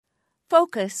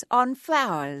Focus on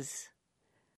flowers.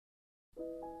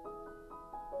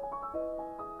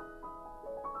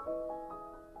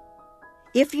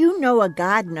 If you know a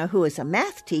gardener who is a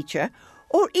math teacher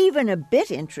or even a bit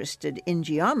interested in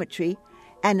geometry,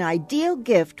 an ideal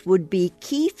gift would be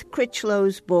Keith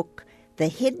Critchlow's book, The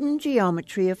Hidden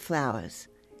Geometry of Flowers.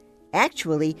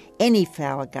 Actually, any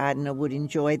flower gardener would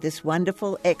enjoy this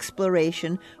wonderful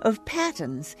exploration of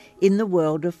patterns in the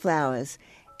world of flowers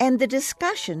and the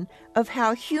discussion of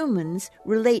how humans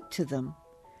relate to them.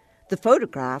 The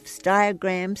photographs,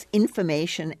 diagrams,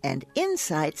 information, and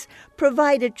insights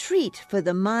provide a treat for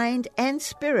the mind and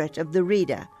spirit of the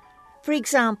reader. For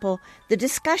example, the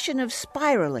discussion of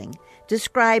spiraling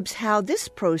describes how this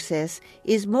process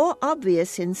is more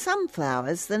obvious in some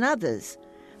flowers than others.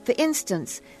 For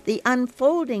instance, the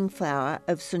unfolding flower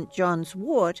of St. John's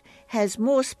wort has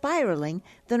more spiraling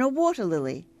than a water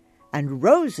lily, and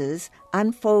roses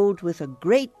unfold with a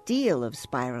great deal of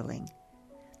spiraling.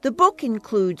 The book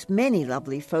includes many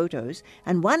lovely photos,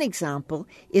 and one example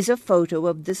is a photo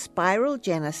of the spiral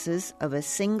genesis of a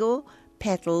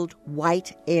single-petaled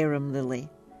white arum lily.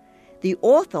 The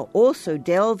author also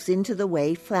delves into the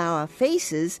way flower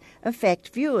faces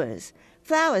affect viewers.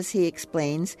 Flowers, he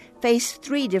explains, face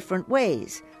 3 different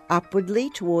ways: upwardly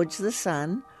towards the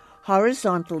sun,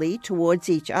 horizontally towards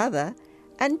each other,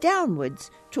 and downwards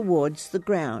towards the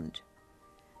ground.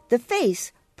 The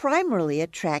face primarily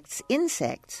attracts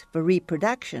insects for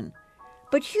reproduction,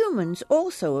 but humans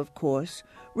also, of course,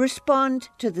 respond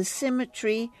to the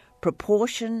symmetry,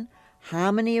 proportion,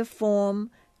 harmony of form,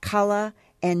 color,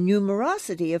 and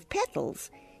numerosity of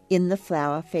petals in the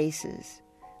flower faces.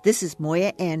 This is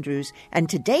Moya Andrews, and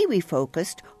today we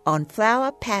focused on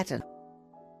flower pattern.